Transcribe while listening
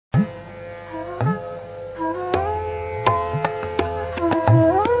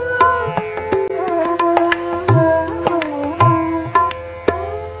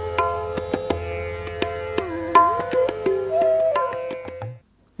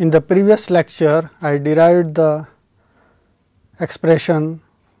In the previous lecture, I derived the expression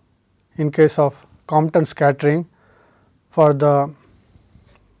in case of Compton scattering for the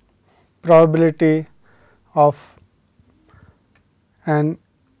probability of an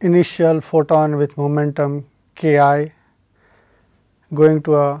initial photon with momentum k I going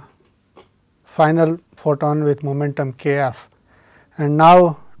to a final photon with momentum k f. And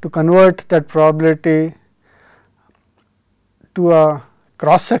now, to convert that probability to a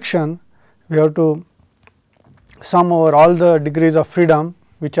cross section, we have to sum over all the degrees of freedom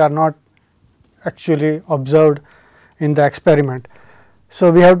which are not actually observed in the experiment.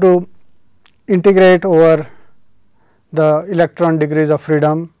 So, we have to integrate over the electron degrees of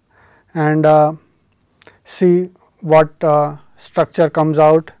freedom and see what structure comes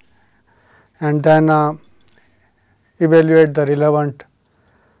out, and then evaluate the relevant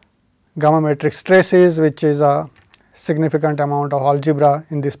gamma matrix traces, which is a significant amount of algebra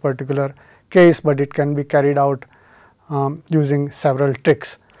in this particular case, but it can be carried out using several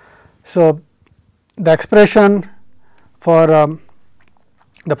tricks. So, the expression for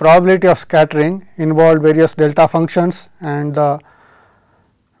the probability of scattering involved various delta functions and the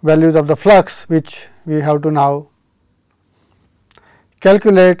values of the flux, which we have to now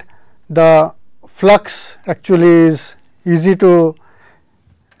calculate. The flux actually is easy to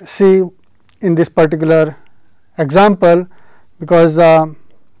see in this particular example, because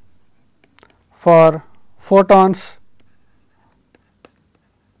for photons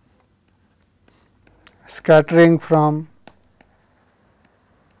scattering from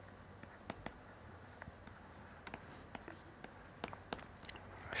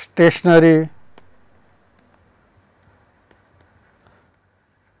stationary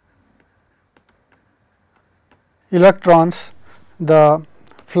electrons, the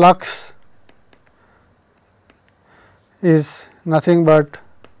flux is nothing but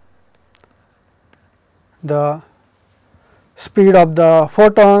the speed of the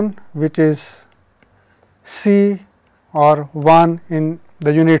photon, which is c or 1 in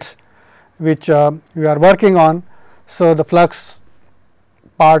the units which we are working on. So, the flux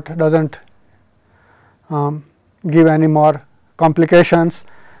part does not give any more complications,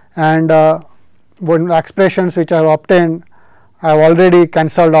 and one expressions which I have obtained, I have already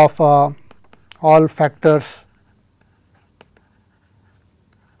cancelled off all factors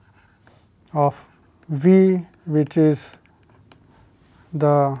of V, which is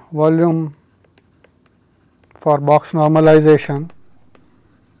the volume for box normalization.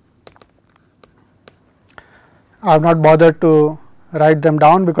 I have not bothered to write them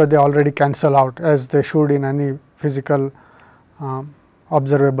down because they already cancel out, as they should in any physical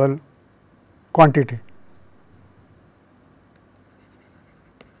observable quantity.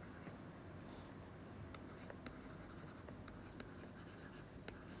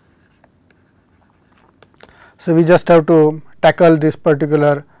 So, we just have to tackle this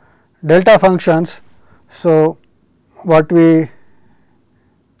particular delta functions. So, what we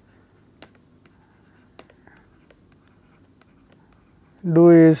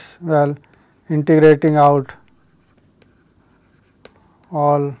do is, well, integrating out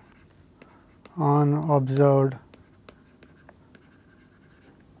all unobserved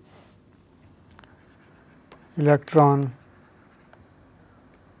electron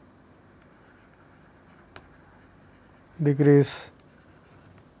degrees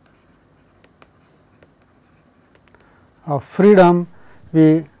of freedom,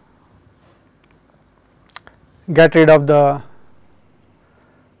 we get rid of the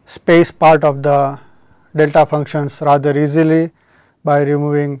space part of the delta functions rather easily by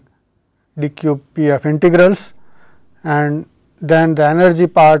removing d cube p f integrals, and then the energy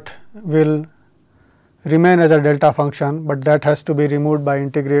part will remain as a delta function, but that has to be removed by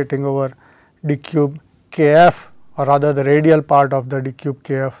integrating over d cube k f, or rather the radial part of the d cube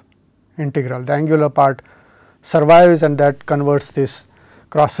k f integral. The angular part survives, and that converts this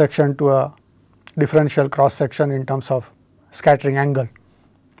cross section to a differential cross section in terms of scattering angle.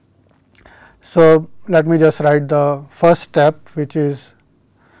 So, let me just write the first step, which is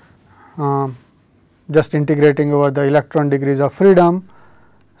just integrating over the electron degrees of freedom.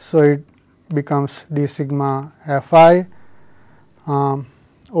 So, it becomes d sigma f I,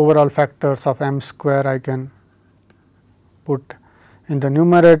 overall factors of m square I can put in the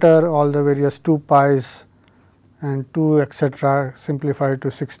numerator, all the various 2 pi's and 2 etcetera simplify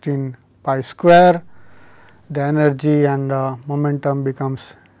to 16 pi square. The energy and momentum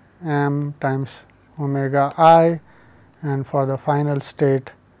becomes m times omega I, and for the final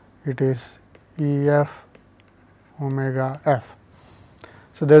state it is E f omega f.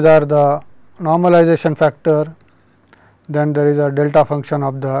 So, these are the normalization factor then there is a delta function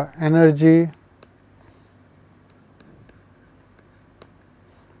of the energy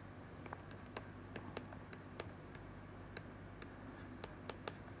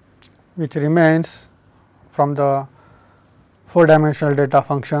which remains from the 4-dimensional data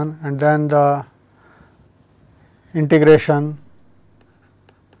function, and then the integration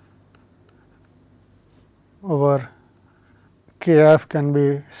over kf can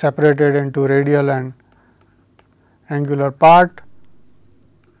be separated into radial and angular part.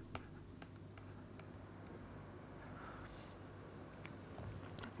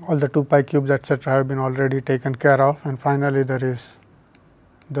 All the 2 pi cubes etcetera have been already taken care of, and finally, there is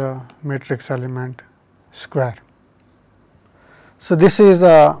the matrix element square. So, this is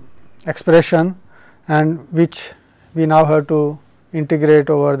a expression and which we now have to integrate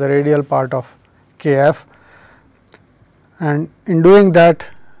over the radial part of kf, and in doing that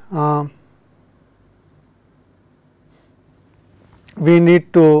we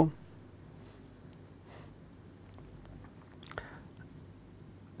need to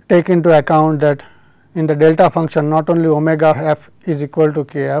take into account that in the delta function not only omega f is equal to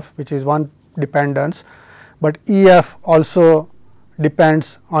kf, which is one dependence, but Ef also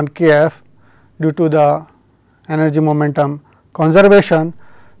depends on kf due to the energy momentum conservation.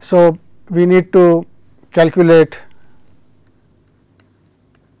 So, we need to calculate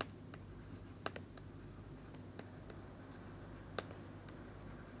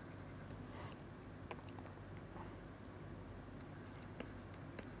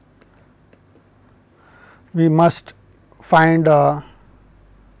we must find the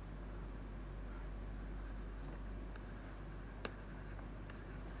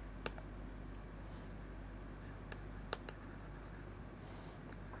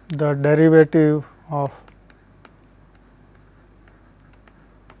derivative of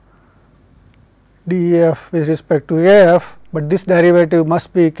dEf with respect to AF, but this derivative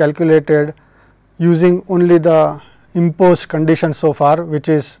must be calculated using only the imposed condition so far, which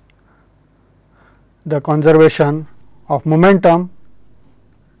is the conservation of momentum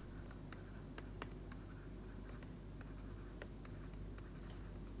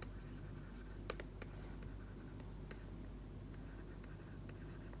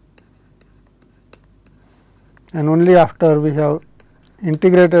and only after we have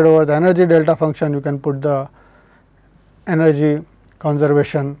integrated over the energy delta function you can put the energy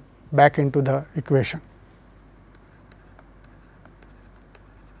conservation back into the equation.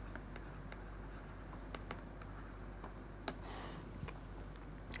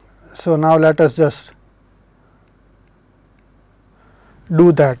 So, now let us just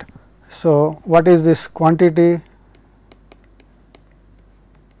do that. So, what is this quantity?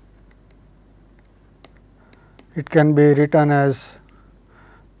 It can be written as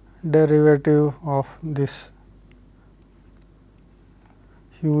derivative of this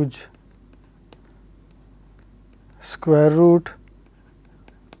huge square root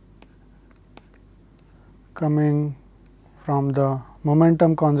coming from the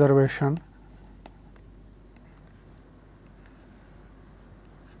momentum conservation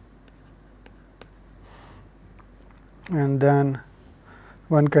and then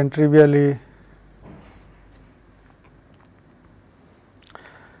one can trivially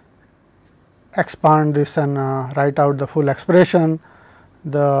expand this and write out the full expression.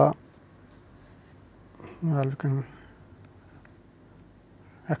 The well, you can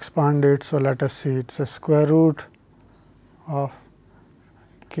expand it. So, let us see, it is a square root of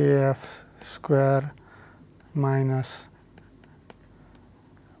kf square minus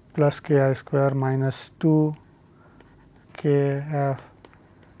plus ki square minus 2 kf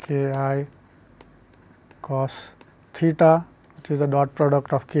ki cos theta, which is the dot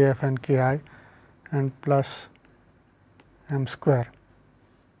product of kf and ki, and plus m square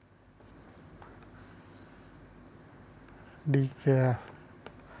dkf.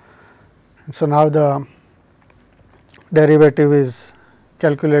 And so, now the derivative is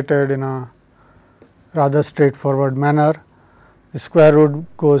calculated in a rather straightforward manner. The square root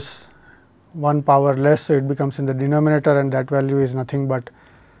goes 1 power less, so it becomes in the denominator, and that value is nothing but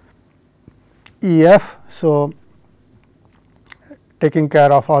EF. So, taking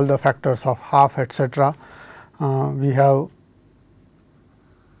care of all the factors of half etcetera, we have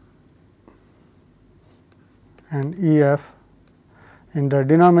an EF in the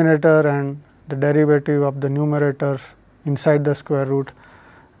denominator, and the derivative of the numerator inside the square root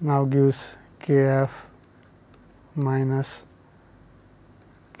now gives kf minus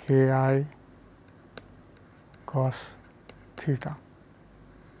ki cos theta.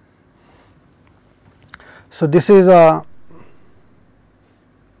 So, this is a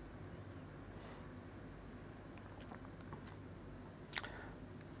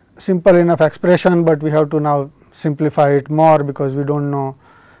simple enough expression, but we have to now simplify it more because we do not know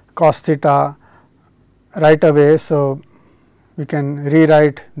cos theta right away. So, we can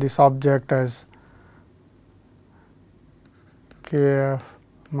rewrite this object as kf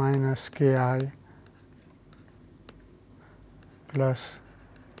minus ki plus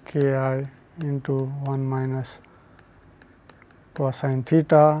ki into 1 minus cosine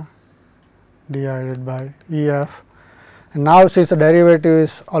theta divided by EF. And now, since the derivative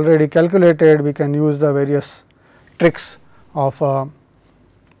is already calculated, we can use the various tricks of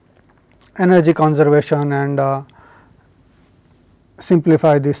energy conservation and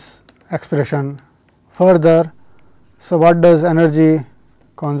simplify this expression further. So, what does energy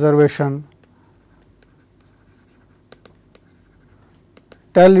conservation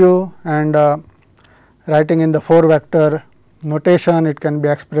tell you? And writing in the 4 vector notation, it can be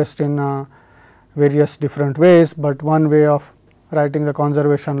expressed in various different ways, but one way of writing the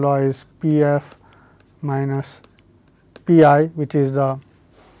conservation law is P f minus P I, which is the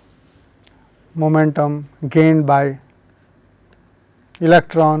momentum gained by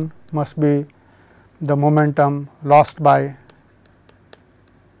electron must be the momentum lost by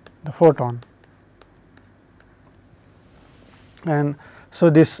the photon. And so,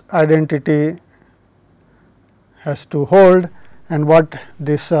 this identity has to hold, and what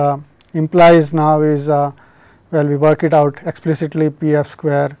this implies now is, well, we work it out explicitly, P f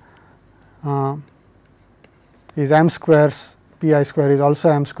square is m squares, P I square is also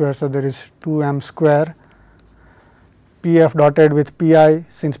m square. So, there is 2 m square, P f dotted with P I,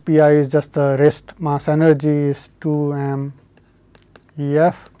 since P I is just the rest mass energy, is 2 m E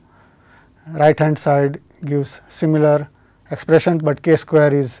f. Right hand side gives similar expression, but k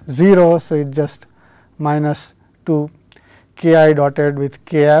square is 0. So, it is just minus 2 k I dotted with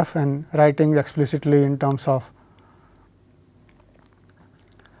k f, and writing explicitly in terms of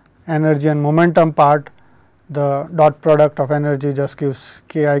energy and momentum part, the dot product of energy just gives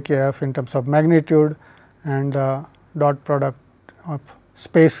k I k f in terms of magnitude, and the dot product of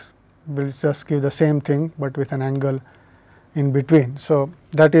space will just give the same thing, but with an angle in between. So,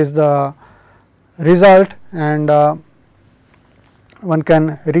 that is the result, and one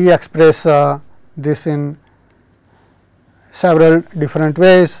can re-express this in several different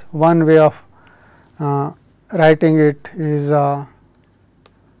ways. One way of writing it is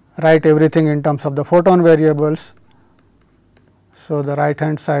write everything in terms of the photon variables. So, the right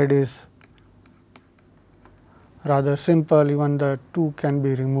hand side is rather simple, even the 2 can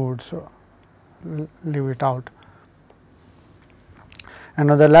be removed. So, leave it out.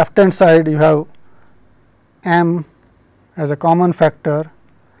 And on the left hand side you have m as a common factor,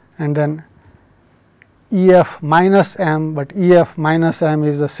 and then E f minus m, but E f minus m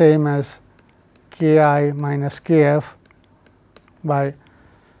is the same as k I minus k f by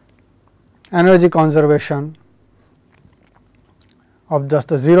energy conservation of just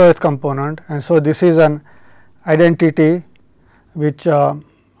the 0th component. And so, this is an identity which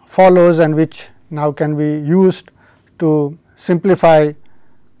follows and which now can be used to simplify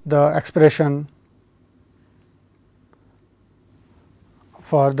the expression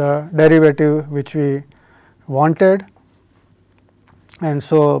for the derivative which we wanted. And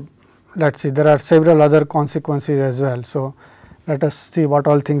so, let us see, there are several other consequences as well. So, let us see what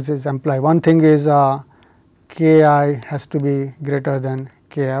all things is imply. One thing is k I has to be greater than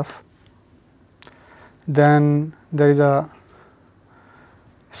k f. Then there is a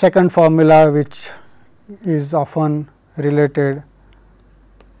second formula which is often related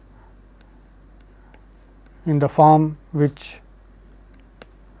in the form which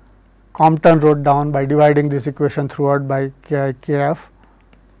Compton wrote down by dividing this equation throughout by k I k f.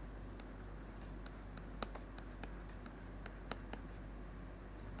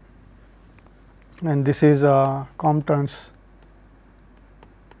 And this is Compton's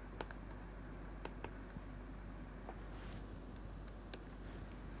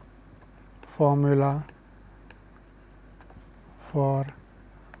formula for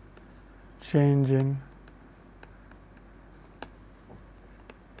changing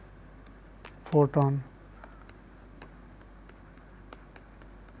photon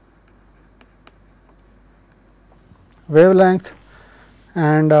wavelength.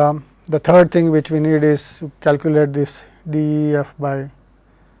 And the third thing which we need is to calculate this d E f by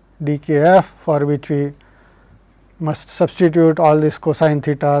d k f, for which we must substitute all these cosine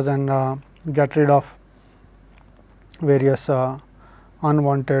thetas and get rid of various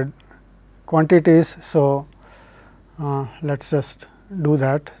unwanted quantities. So, let us just do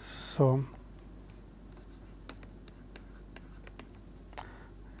that. So,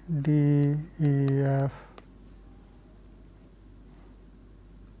 d E f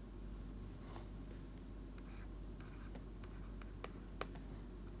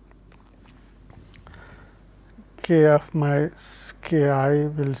kf my ki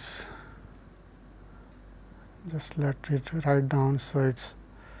will just let it write down. So, it is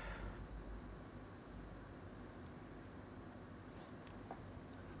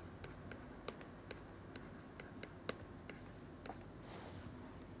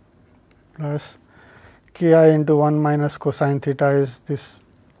plus ki into 1 minus cosine theta is this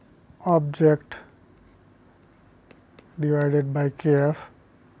object divided by kf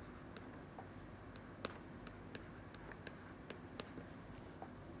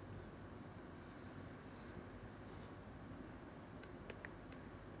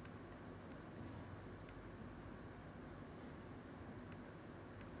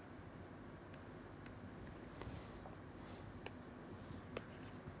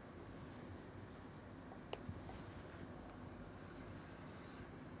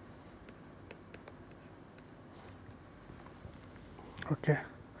okay.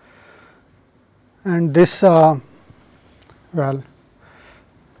 And this well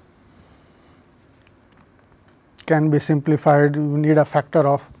can be simplified. You need a factor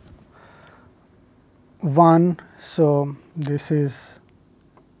of 1. So, this is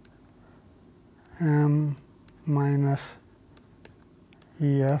m minus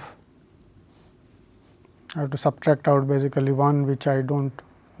E f. I have to subtract out basically 1 which I do not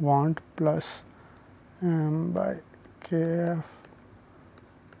want, plus m by k f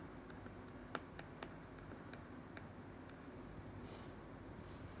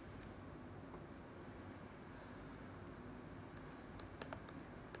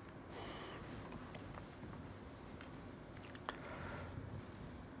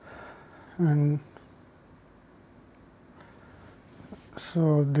and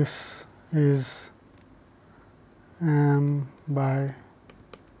so this is m by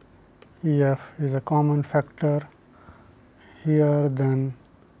E f is a common factor here. Then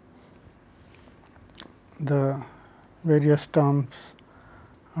the various terms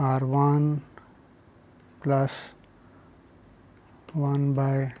are 1 plus 1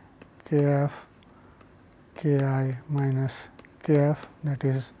 by k f k I minus k f, that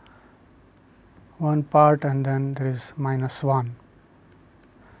is one part, and then there is minus 1.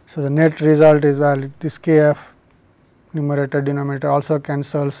 So, the net result is, well, this k f numerator denominator also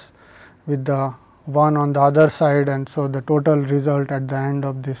cancels with the 1 on the other side, and so the total result at the end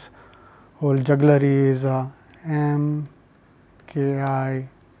of this whole jugglery is m k I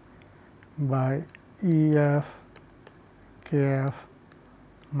by E f k f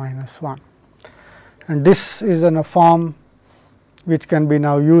minus 1. And this is in a form which can be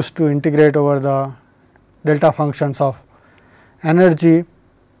now used to integrate over the delta functions of energy,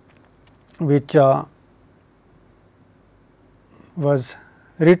 which was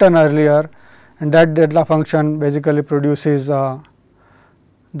written earlier, and that delta function basically produces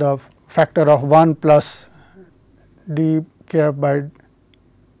the factor of 1 plus d k f by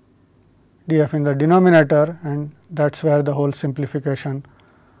d f in the denominator, and that is where the whole simplification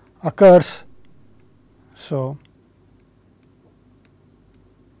occurs. So,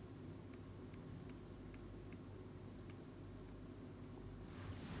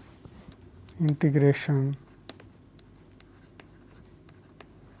 integration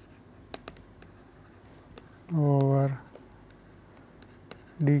over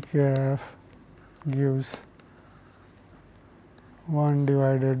d k f gives 1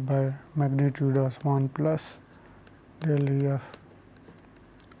 divided by magnitude of 1 plus del E f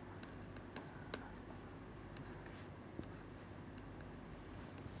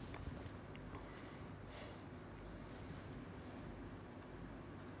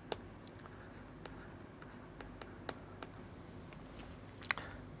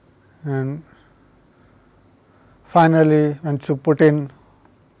and finally, once you put in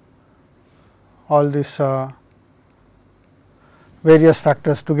all these various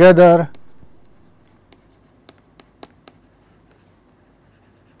factors together,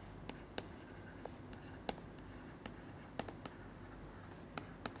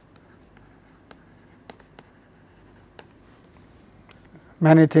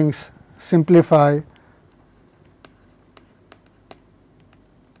 many things simplify.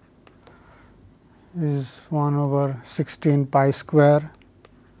 Is 1 over 16 pi square,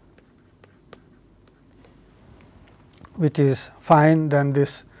 which is fine. Then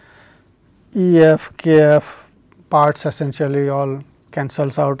this E f k f parts essentially all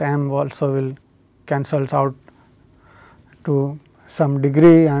cancels out, m also will cancels out to some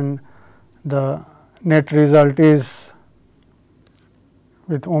degree, and the net result is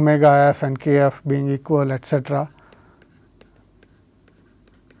with omega f and k f being equal, etc.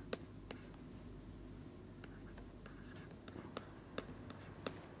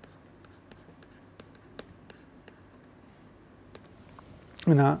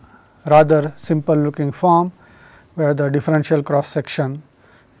 in a rather simple looking form, where the differential cross section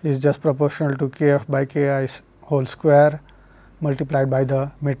is just proportional to kf by ki whole square multiplied by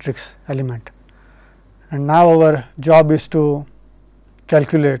the matrix element. And now our job is to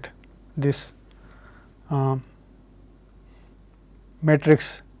calculate this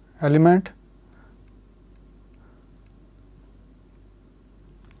matrix element,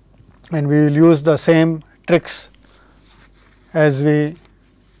 and we will use the same tricks as we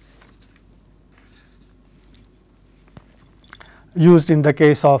used in the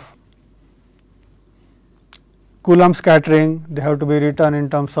case of Coulomb scattering. They have to be written in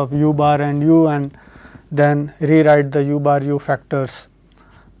terms of u bar and u, and then rewrite the u bar u factors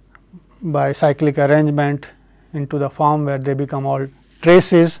by cyclic arrangement into the form where they become all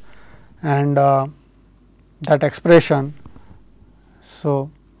traces, and that expression.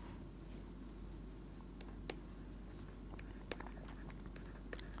 So,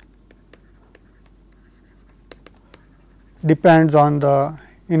 depends on the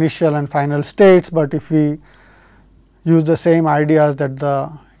initial and final states, but if we use the same ideas that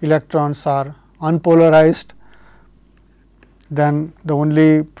the electrons are unpolarized, then the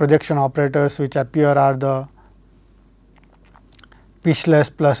only projection operators which appear are the Pichless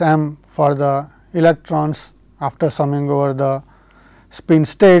plus m for the electrons after summing over the spin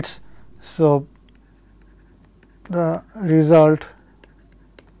states. So, the result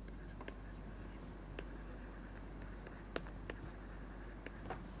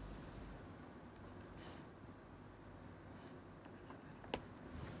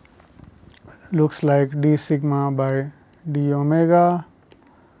looks like d sigma by d omega.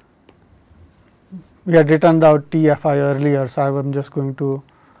 We had written out TFI earlier, so I am just going to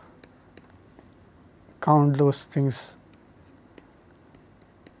count those things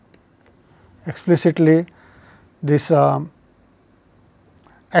explicitly. This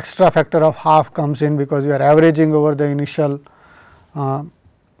extra factor of half comes in because we are averaging over the initial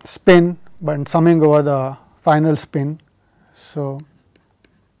spin, but summing over the final spin. So,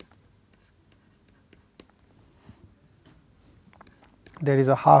 there is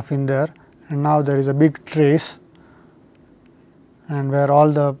a half in there, and now there is a big trace, and where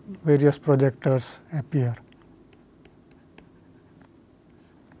all the various projectors appear.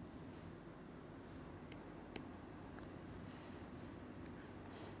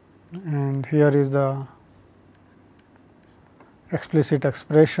 And here is the explicit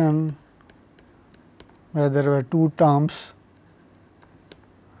expression where there were two terms.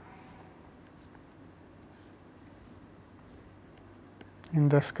 In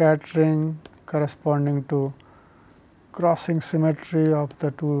the scattering corresponding to crossing symmetry of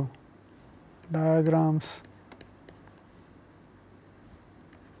the two diagrams.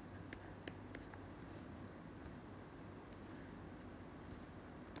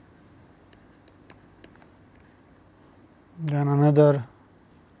 Then another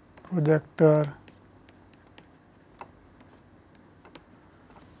projector,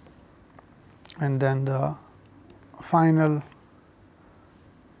 and then the final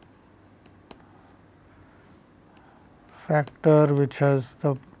factor which has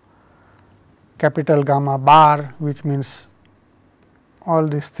the capital gamma bar, which means all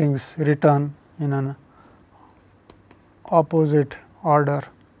these things written in an opposite order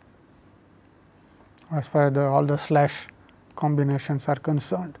as far as all the slash combinations are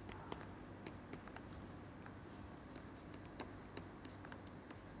concerned.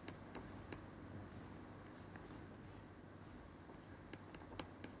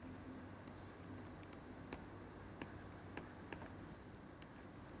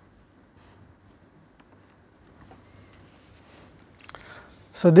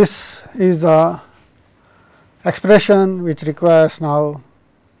 So, this is a expression which requires now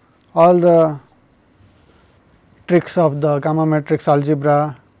all the tricks of the gamma matrix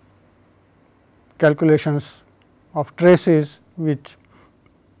algebra, calculations of traces which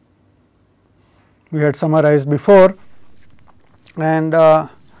we had summarized before, and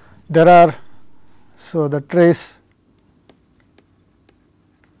there are, so the trace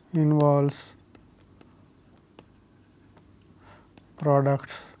involves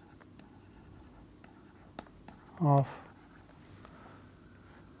products of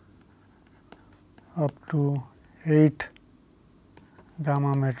up to 8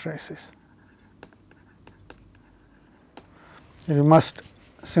 gamma matrices. We must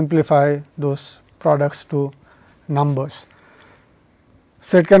simplify those products to numbers.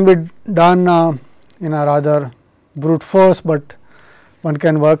 So, it can be done in a rather brute force, but one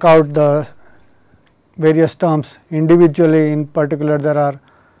can work out the various terms individually. In particular, there are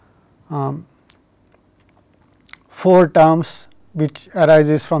 4 terms which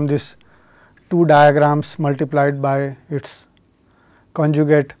arises from this two diagrams multiplied by its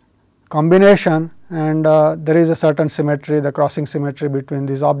conjugate combination, and there is a certain symmetry, the crossing symmetry between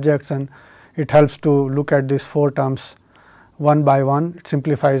these objects, and it helps to look at these four terms one by one. It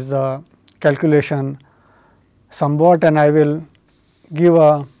simplifies the calculation somewhat, and I will give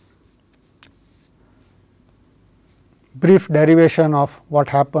a brief derivation of what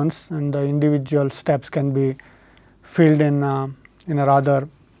happens, and the individual steps can be filled in a rather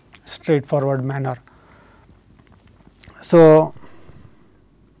straightforward manner. So,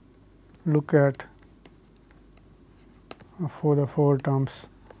 look at for the four terms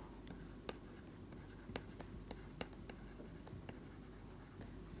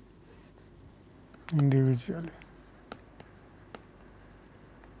individually.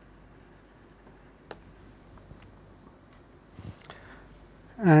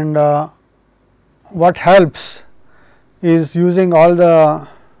 And what helps is using all the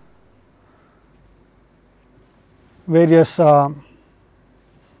various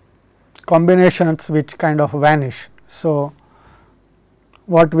combinations which kind of vanish. So,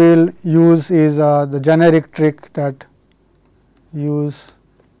 what we will use is the generic trick that use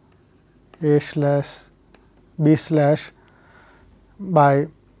A slash B slash by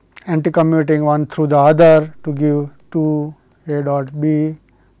anti-commuting one through the other to give 2 A dot B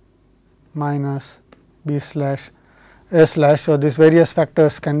minus B slash A slash. So, these various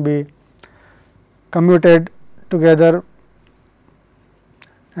factors can be commuted together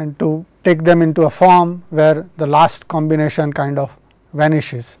and to take them into a form where the last combination kind of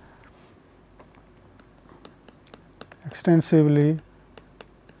vanishes. Extensively,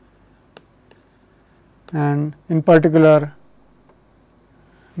 and in particular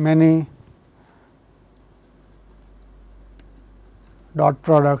many dot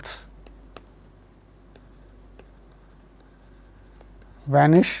products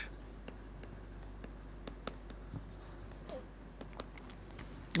vanish.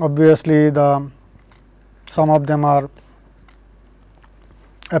 Obviously, some of them are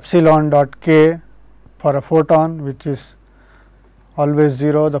epsilon dot k for a photon, which is always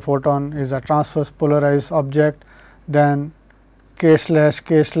 0. The photon is a transverse polarized object. Then k slash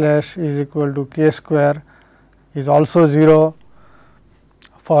is equal to k square is also 0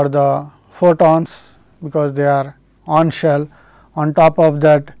 for the photons, because they are on shell. On top of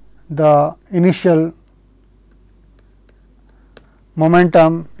that, the initial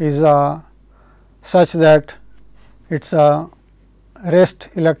momentum is such that it is a rest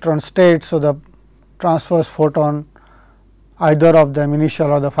electron state. So, the transverse photon, either of them,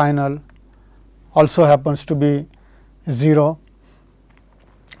 initial or the final, also happens to be 0,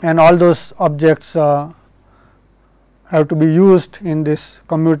 and all those objects have to be used in this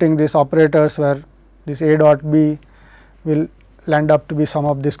commuting these operators, where this A dot B will land up to be some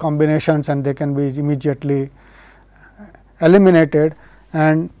of these combinations, and they can be immediately eliminated,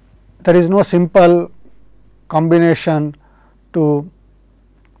 and there is no simple combination to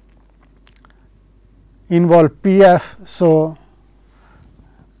involve P f. So,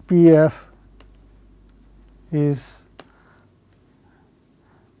 P f is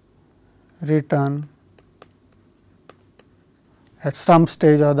written at some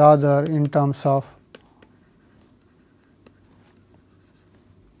stage or the other in terms of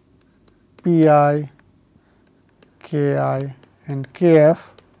P I, K I and K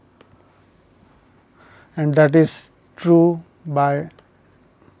f, and that is true by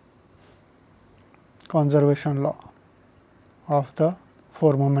conservation law of the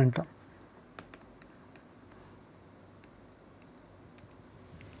 4 momentum.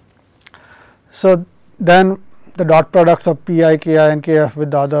 So, then the dot products of P I, K I and K f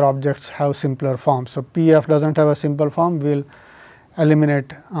with the other objects have simpler forms. So, P f does not have a simple form, we will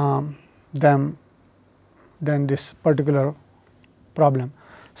eliminate them then this particular problem.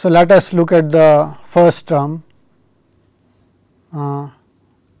 So, let us look at the first term.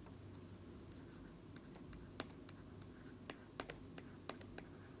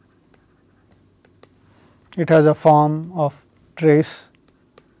 It has a form of trace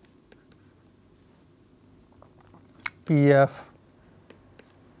P f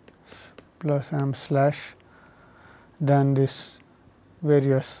plus m slash, then this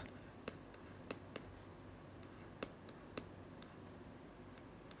various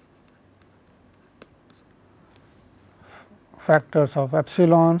factors of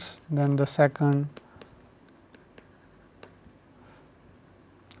epsilons, then the second,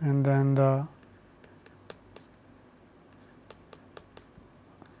 and then the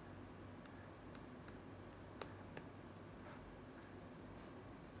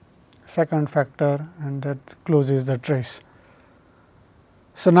second factor, and that closes the trace.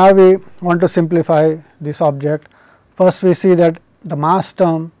 So, now we want to simplify this object. First we see that the mass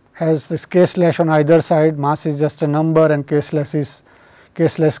term has this k slash on either side, mass is just a number and k slash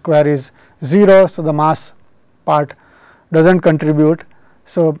square is 0. So, the mass part does not contribute.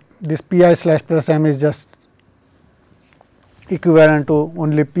 So, this pi slash plus m is just equivalent to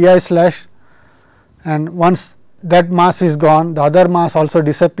only pi slash, and once that mass is gone, the other mass also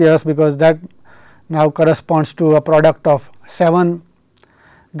disappears, because that now corresponds to a product of 7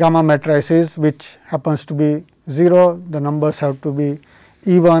 gamma matrices, which happens to be 0. The numbers have to be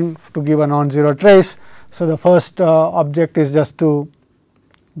even to give a non-zero trace. So, the first object is just to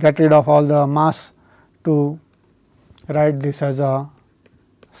get rid of all the mass to write this as a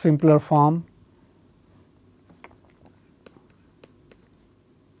simpler form.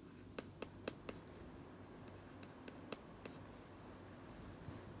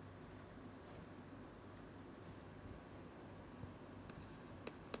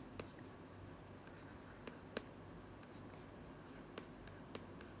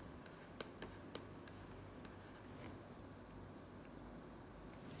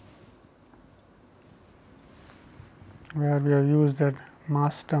 Where we have used that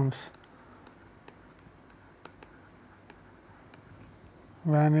mass terms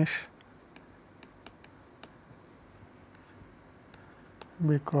vanish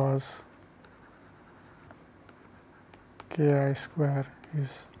because k I square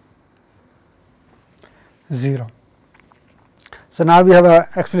is 0. So, now we have a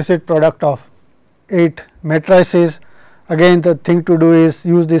explicit product of 8 matrices. Again, the thing to do is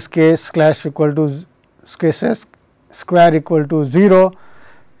use this k slash equal to k square equal to 0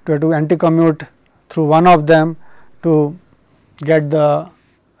 to anti-commute through one of them to get the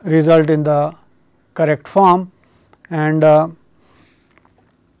result in the correct form, and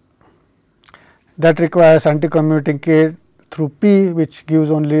that requires anti-commuting k through p, which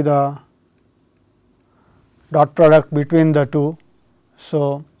gives only the dot product between the two.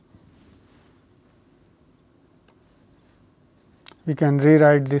 So, we can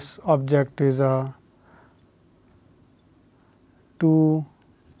rewrite this object is a 2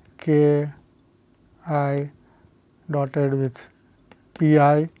 k I dotted with p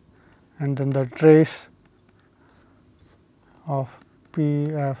I, and then the trace of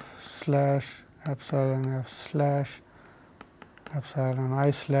p f slash epsilon f slash epsilon I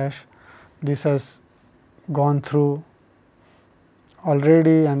slash. This has gone through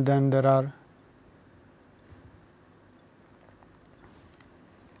already, and then there are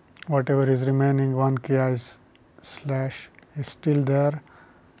whatever is remaining 1 k I slash is still there,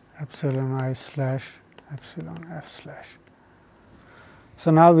 epsilon I slash epsilon f slash.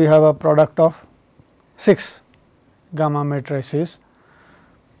 So, now we have a product of 6 gamma matrices.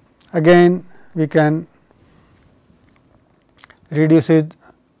 Again, we can reduce it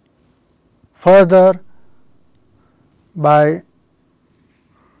further by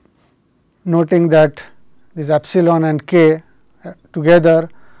noting that this epsilon and k together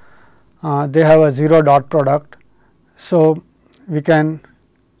they have a 0 dot product. So, we can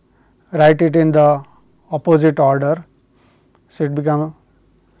write it in the opposite order. So, it becomes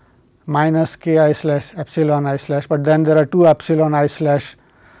minus k I slash epsilon I slash, but then there are 2 epsilon I slash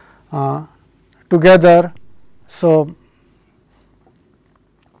together. So,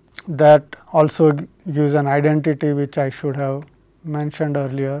 that also gives an identity which I should have mentioned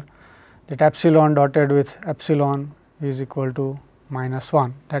earlier, that epsilon dotted with epsilon is equal to minus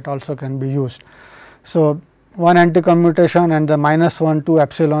 1, that also can be used. So, one anti-commutation and the minus 1 2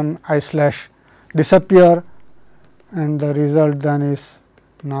 epsilon I slash disappear, and the result then is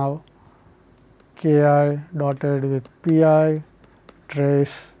now k I dotted with p I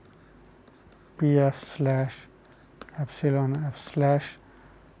trace p f slash epsilon f slash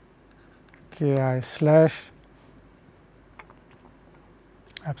k I slash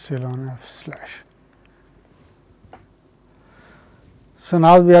epsilon f slash. So,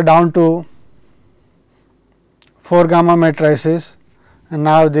 now we are down to 4 gamma matrices, and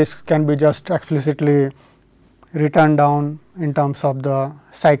now this can be just explicitly written down in terms of the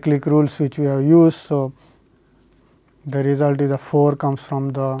cyclic rules which we have used. So, the result is a 4 comes from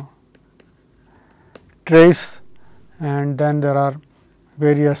the trace, and then there are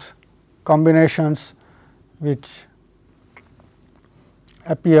various combinations which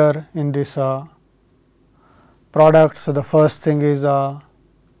appear in this product. So, the first thing is the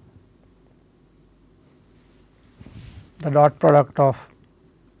dot product of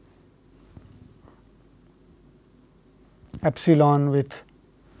epsilon with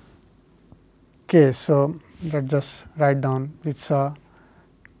k. So, let us just write down it is a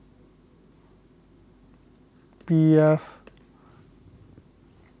p f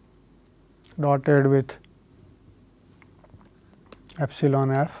dotted with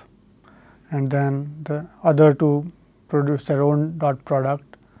epsilon f, and then the other two produce their own dot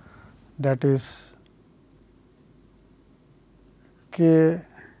product, that is k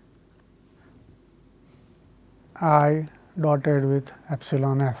I dotted with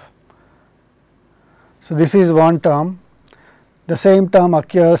epsilon f. So, this is one term. The same term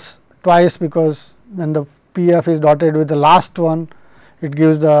occurs twice, because when the P f is dotted with the last one, it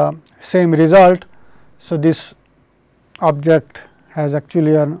gives the same result. So, this object has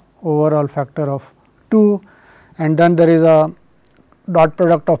actually an overall factor of 2, and then there is a dot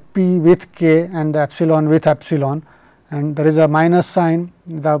product of P with k and the epsilon with epsilon, and there is a minus sign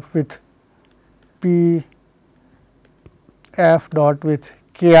with P f dot with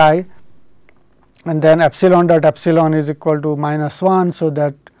k I, and then epsilon dot epsilon is equal to minus 1. So,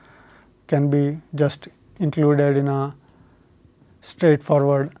 that can be just included in a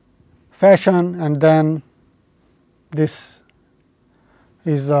straightforward fashion, and then this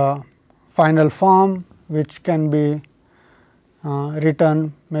is the final form, which can be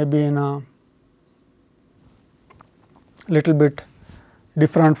written maybe in a little bit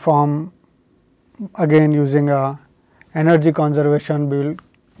different form, again using a energy conservation. We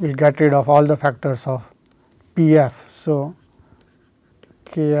will get rid of all the factors of P f. So,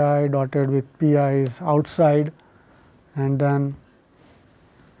 k I dotted with P I is outside, and then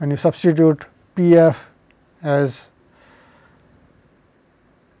when you substitute P f as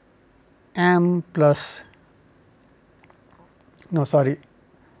m plus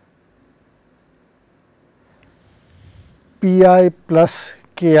P I plus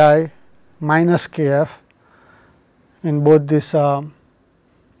k I minus k f, in both these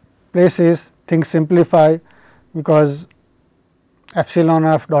places things simplify, because epsilon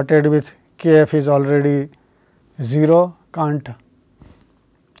f dotted with k f is already 0, can't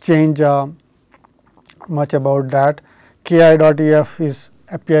change much about that. K I dot E f is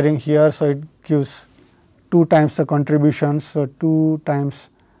appearing here. So, it gives 2 times the contributions. So, 2 times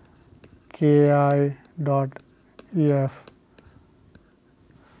k I dot E f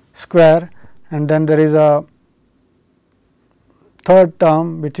square, and then there is a third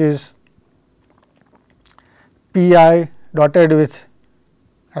term, which is P I dotted with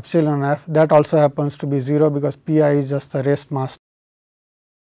epsilon f, that also happens to be 0, because P I is just the rest mass.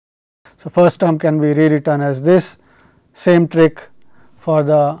 So, first term can be rewritten as this. Same trick for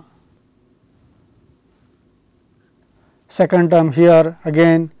the second term here.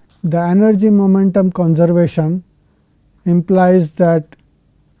 Again, the energy momentum conservation implies that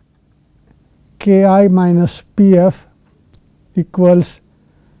k I minus P f equals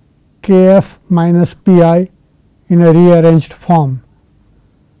k f minus P I in a rearranged form.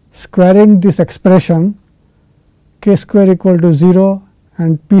 Squaring this expression, k square equal to 0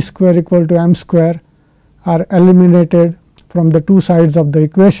 and P square equal to m square are eliminated from the two sides of the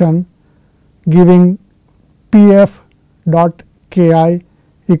equation, giving P f dot k I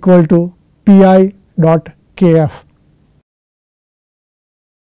equal to P I dot k f.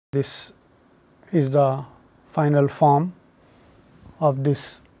 This is the final form of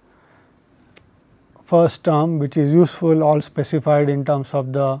this first term, which is useful, all specified in terms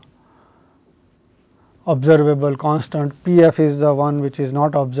of the observable constant. P f is the one which is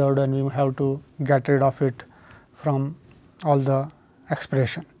not observed, and we have to get rid of it from all the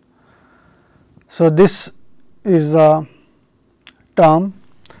expression. So, this is the term.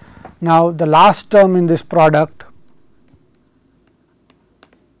 Now, the last term in this product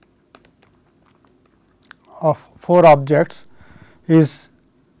of 4 objects is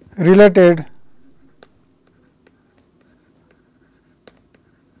related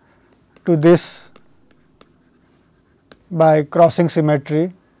to this by crossing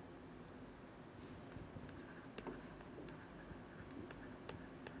symmetry.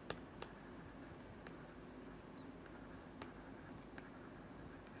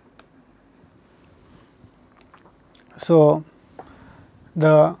 So,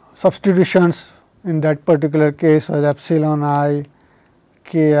 the substitutions in that particular case was epsilon I,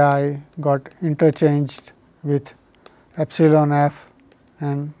 k I got interchanged with epsilon f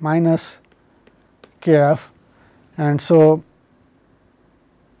and minus k f, and so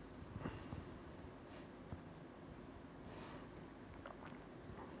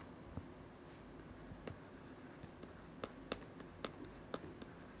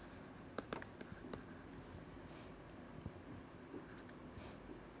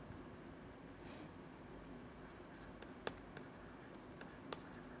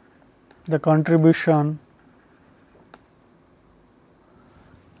the contribution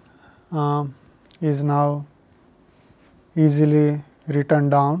is now easily written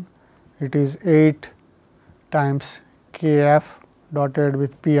down. it is 8 times Kf dotted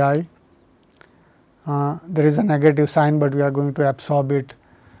with Pi. There is a negative sign, but we are going to absorb it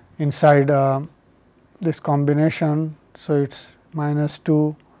inside this combination. So, it is minus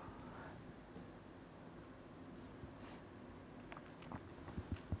 2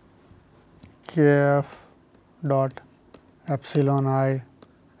 Kf dot epsilon I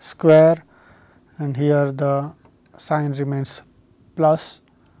square, and here the sign remains plus,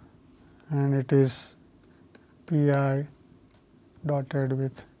 and it is Pi dotted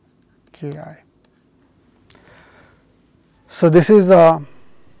with Ki. So, this is a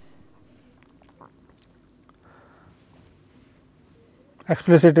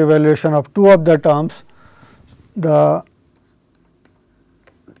explicit evaluation of two of the terms. The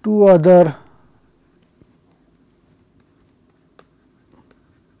two other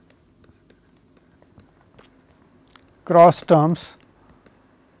cross terms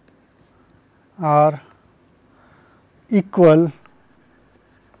are equal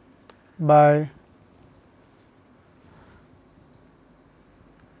by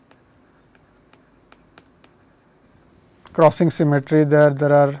crossing symmetry.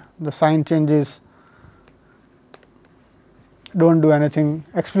 There are the sign changes do not do anything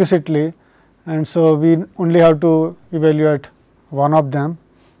explicitly, and so we only have to evaluate one of them,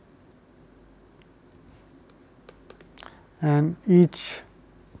 and each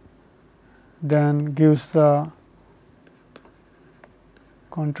then gives the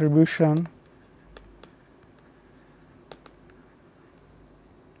contribution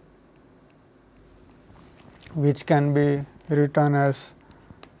which can be written as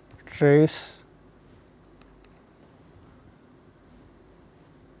trace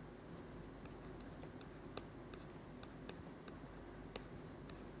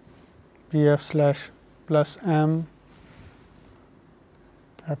Pf slash plus m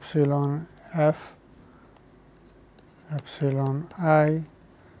epsilon f epsilon I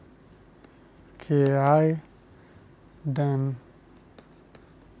k I, then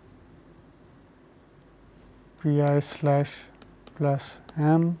Pi slash plus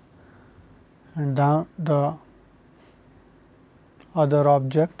m, and the other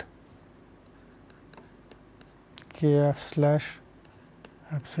object Kf slash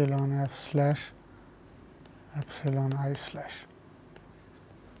epsilon f slash epsilon I slash.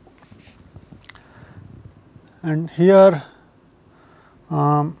 And here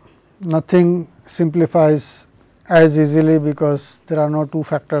nothing simplifies as easily, because there are no two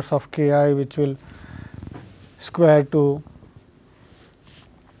factors of Ki which will square to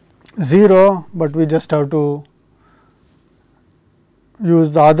 0, but we just have to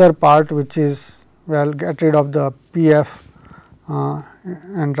use the other part, which is, well, get rid of the Pf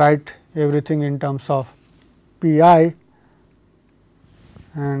and write everything in terms of Pi,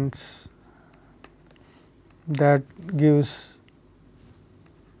 and that gives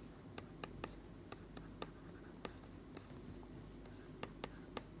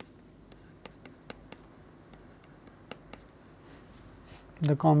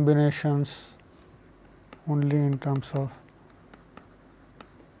the combinations only in terms of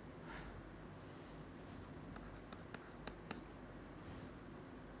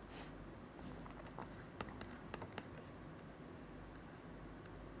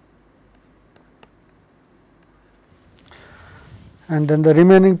and then the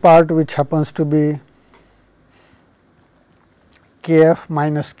remaining part, which happens to be Kf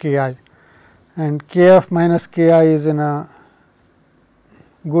minus Ki, and Kf minus Ki is in a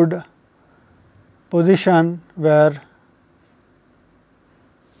good position where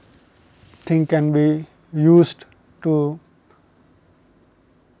thing can be used to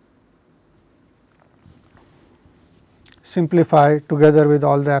simplify together with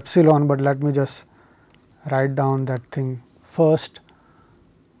all the epsilon, but let me just write down that thing first.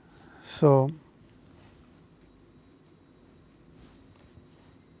 So,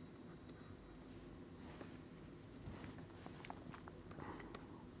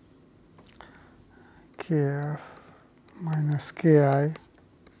 Kf minus Ki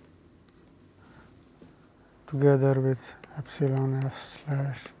together with epsilon f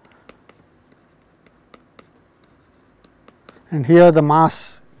slash, and here the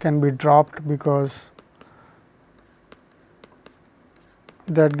mass can be dropped because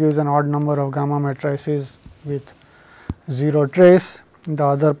that gives an odd number of gamma matrices with 0 trace. In the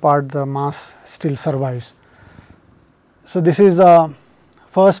other part, the mass still survives. So, this is the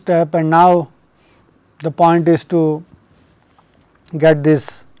first step, and now the point is to get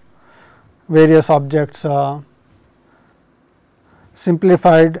these various objects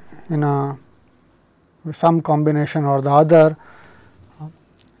simplified in some combination or the other.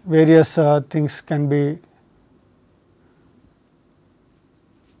 various things can be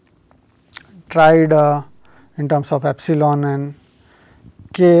tried in terms of epsilon and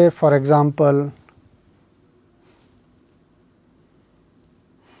k. For example,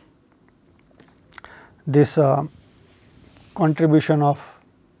 this contribution of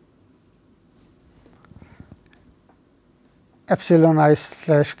epsilon I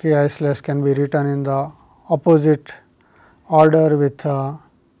slash k I slash can be written in the opposite order with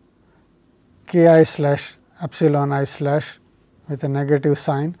k I slash epsilon I slash with a negative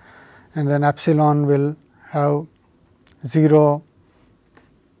sign, and then epsilon will have 0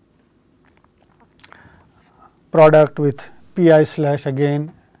 product with p I slash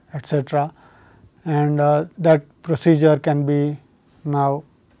again, etc. And that procedure can be now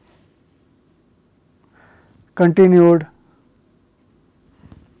continued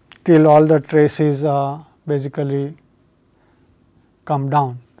till all the traces basically come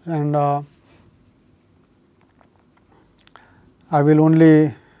down, and I will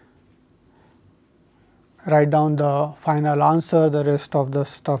only write down the final answer. The rest of the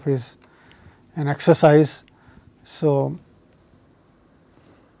stuff is an exercise. So,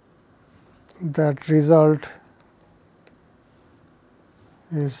 that result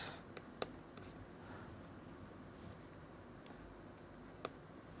is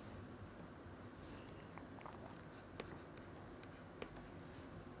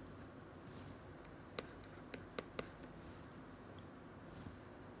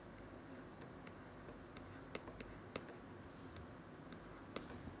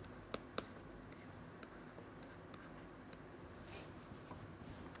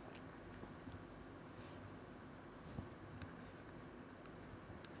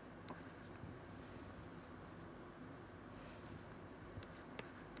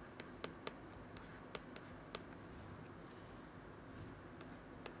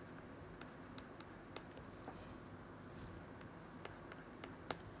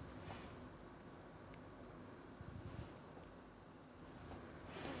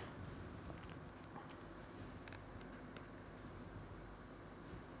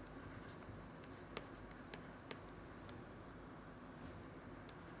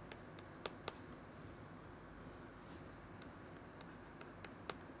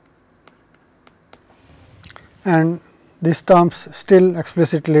and these terms still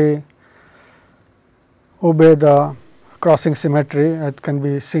explicitly obey the crossing symmetry. It can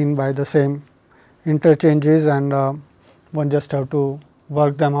be seen by the same interchanges, and one just have to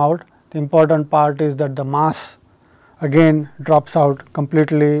work them out. The important part is that the mass again drops out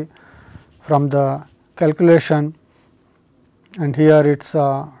completely from the calculation, and here it is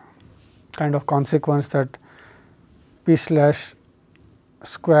a kind of consequence that p slash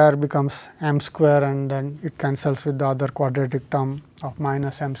square becomes m square, and then it cancels with the other quadratic term of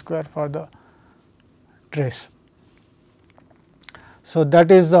minus m square for the trace. So, that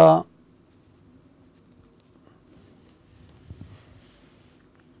is the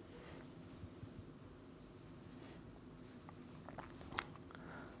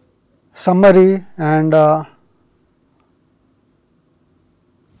summary, and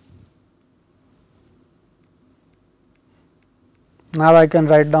now I can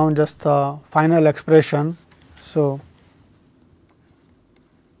write down just the final expression. So,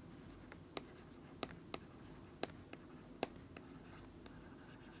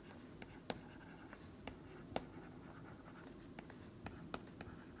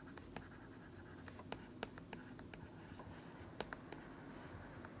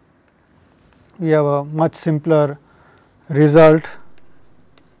 we have a much simpler result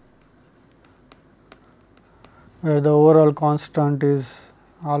where the overall constant is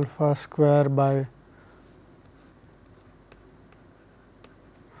alpha square by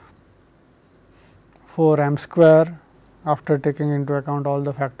four m square after taking into account all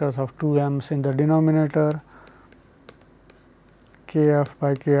the factors of 2 m's in the denominator. K f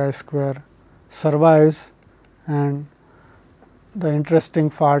by k I square survives, and the interesting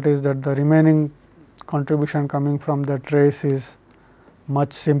part is that the remaining contribution coming from the trace is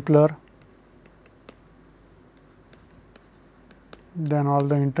much simpler than all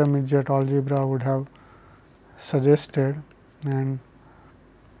the intermediate algebra would have suggested, and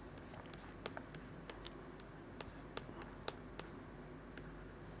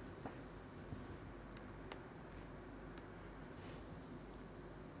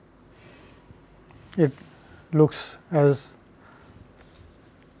it looks as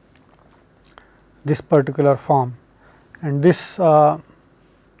this particular form, and this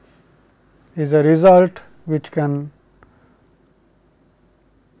is a result which can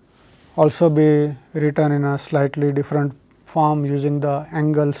also be written in a slightly different form using the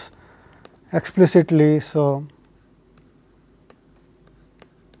angles explicitly. So,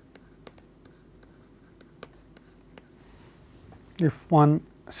 if one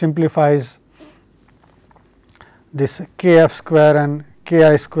simplifies this kf square and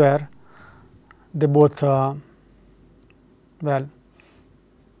ki square, they both well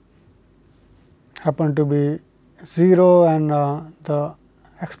happen to be 0, and the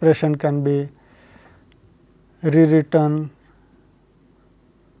expression can be rewritten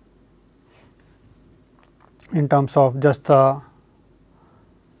in terms of just the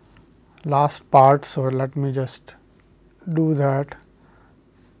last part. So, let me just do that,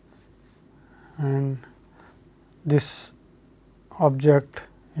 and this object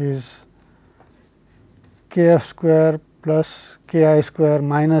is kf square plus ki square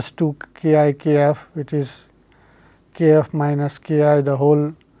minus 2 ki kf, which is kf minus ki, the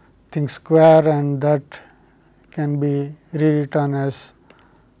whole thing square, and that can be rewritten as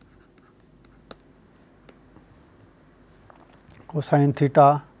cosine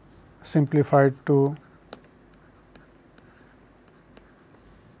theta simplified to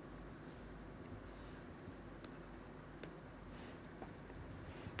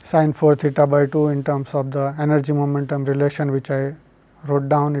sin 4 theta by 2 in terms of the energy momentum relation, which I wrote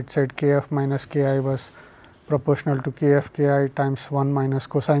down. It said kf minus ki was proportional to kf ki times 1 minus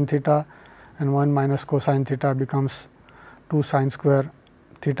cosine theta, and 1 minus cosine theta becomes 2 sin square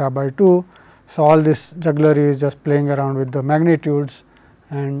theta by 2. So, all this jugglery is just playing around with the magnitudes,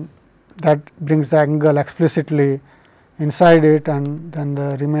 and that brings the angle explicitly inside it, and then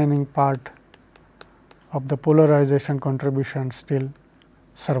the remaining part of the polarization contribution still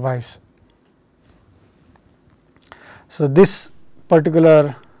survives. So, this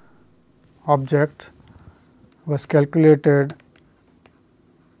particular object was calculated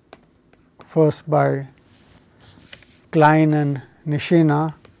first by Klein and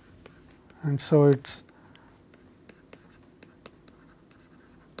Nishina, and so it is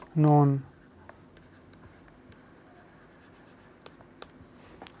known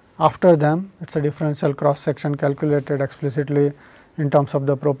after them. It is a differential cross section calculated explicitly in terms of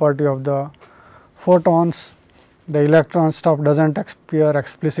the property of the photons. The electron stuff does not appear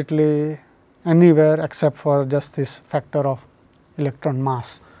explicitly anywhere except for just this factor of electron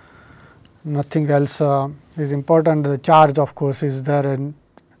mass. Nothing else is important. The charge, of course, is there in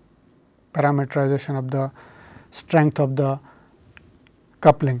parameterization of the strength of the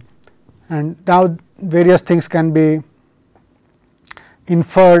coupling. And now, various things can be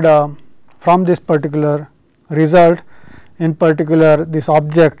inferred from this particular result. In particular, this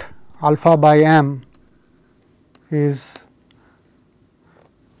object alpha by m is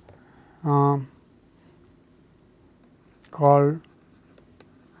called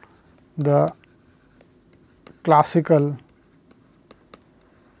the classical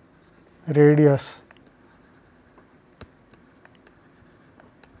radius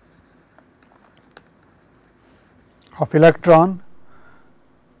of electron.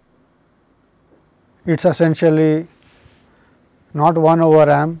 It is essentially not 1 over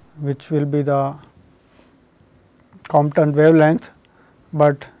m, which will be the Compton wavelength,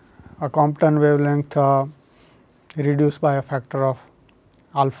 but a Compton wavelength reduced by a factor of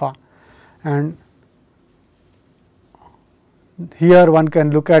alpha. And here one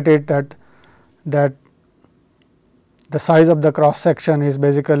can look at it that the size of the cross section is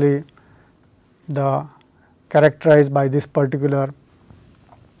basically the characterized by this particular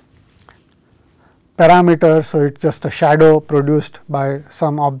parameter. So, it is just a shadow produced by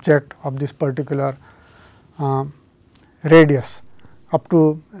some object of this particular radius up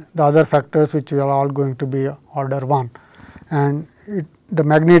to the other factors, which are all going to be order 1, and the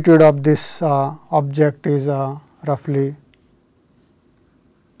magnitude of this object is roughly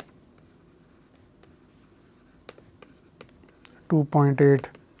 .8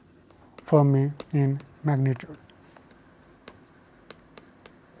 Fermi in magnitude.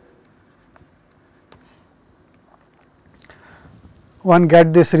 One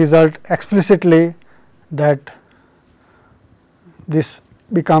get this result explicitly, that this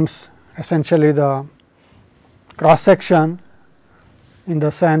becomes essentially the cross section, in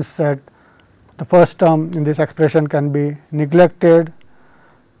the sense that the first term in this expression can be neglected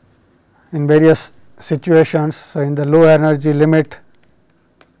in various situations. So, in the low energy limit,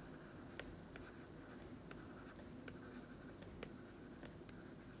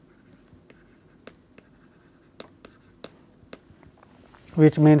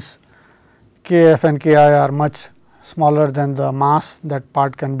 which means kf and ki are much smaller than the mass, that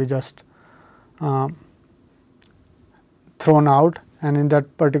part can be just thrown out, and in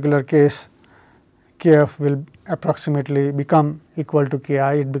that particular case Kf will approximately become equal to Ki.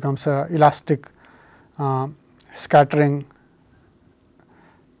 It becomes a elastic scattering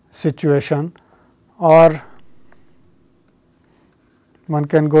situation, or one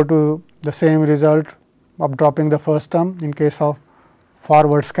can go to the same result of dropping the first term in case of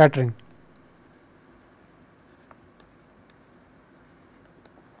forward scattering.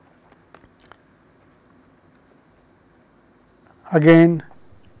 Again,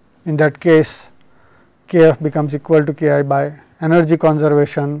 in that case, Kf becomes equal to Ki by energy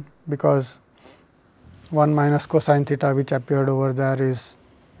conservation, because 1 minus cosine theta which appeared over there is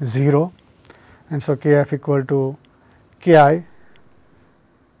 0, and so Kf equal to Ki.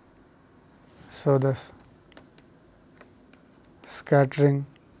 So, this scattering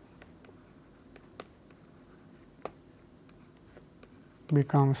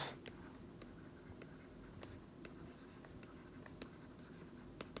becomes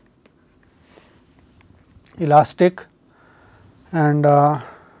elastic, and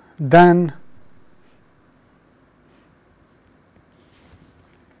then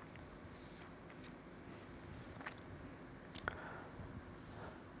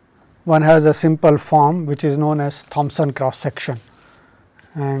one has a simple form which is known as Thomson cross section,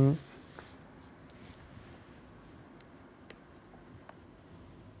 and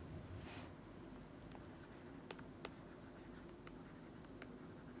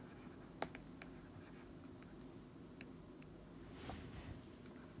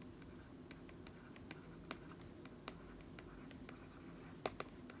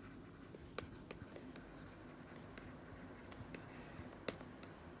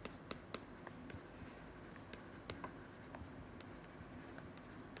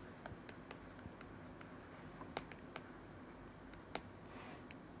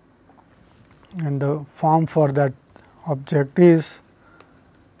the form for that object is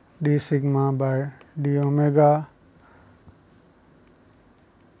d sigma by d omega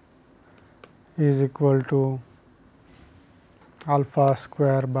is equal to alpha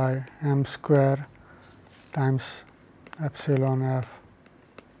square by m square times epsilon f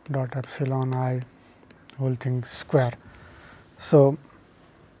dot epsilon I whole thing square. So,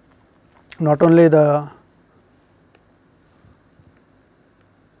 not only the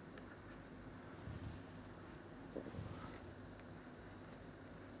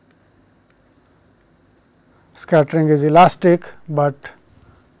scattering is elastic, but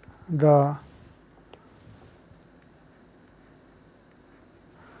the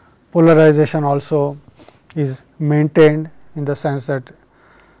polarization also is maintained, in the sense that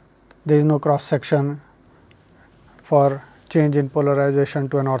there is no cross section for change in polarization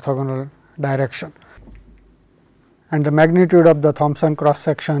to an orthogonal direction. And the magnitude of the Thomson cross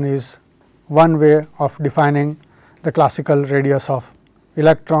section is one way of defining the classical radius of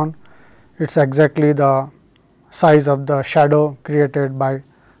electron. It is exactly the size of the shadow created by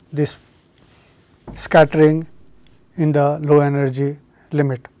this scattering in the low energy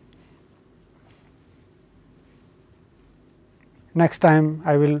limit. Next time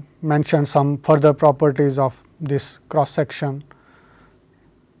I will mention some further properties of this cross section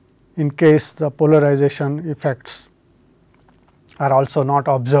in case the polarization effects are also not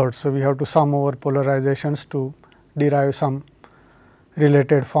observed. So, we have to sum over polarizations to derive some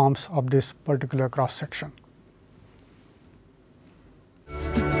related forms of this particular cross section.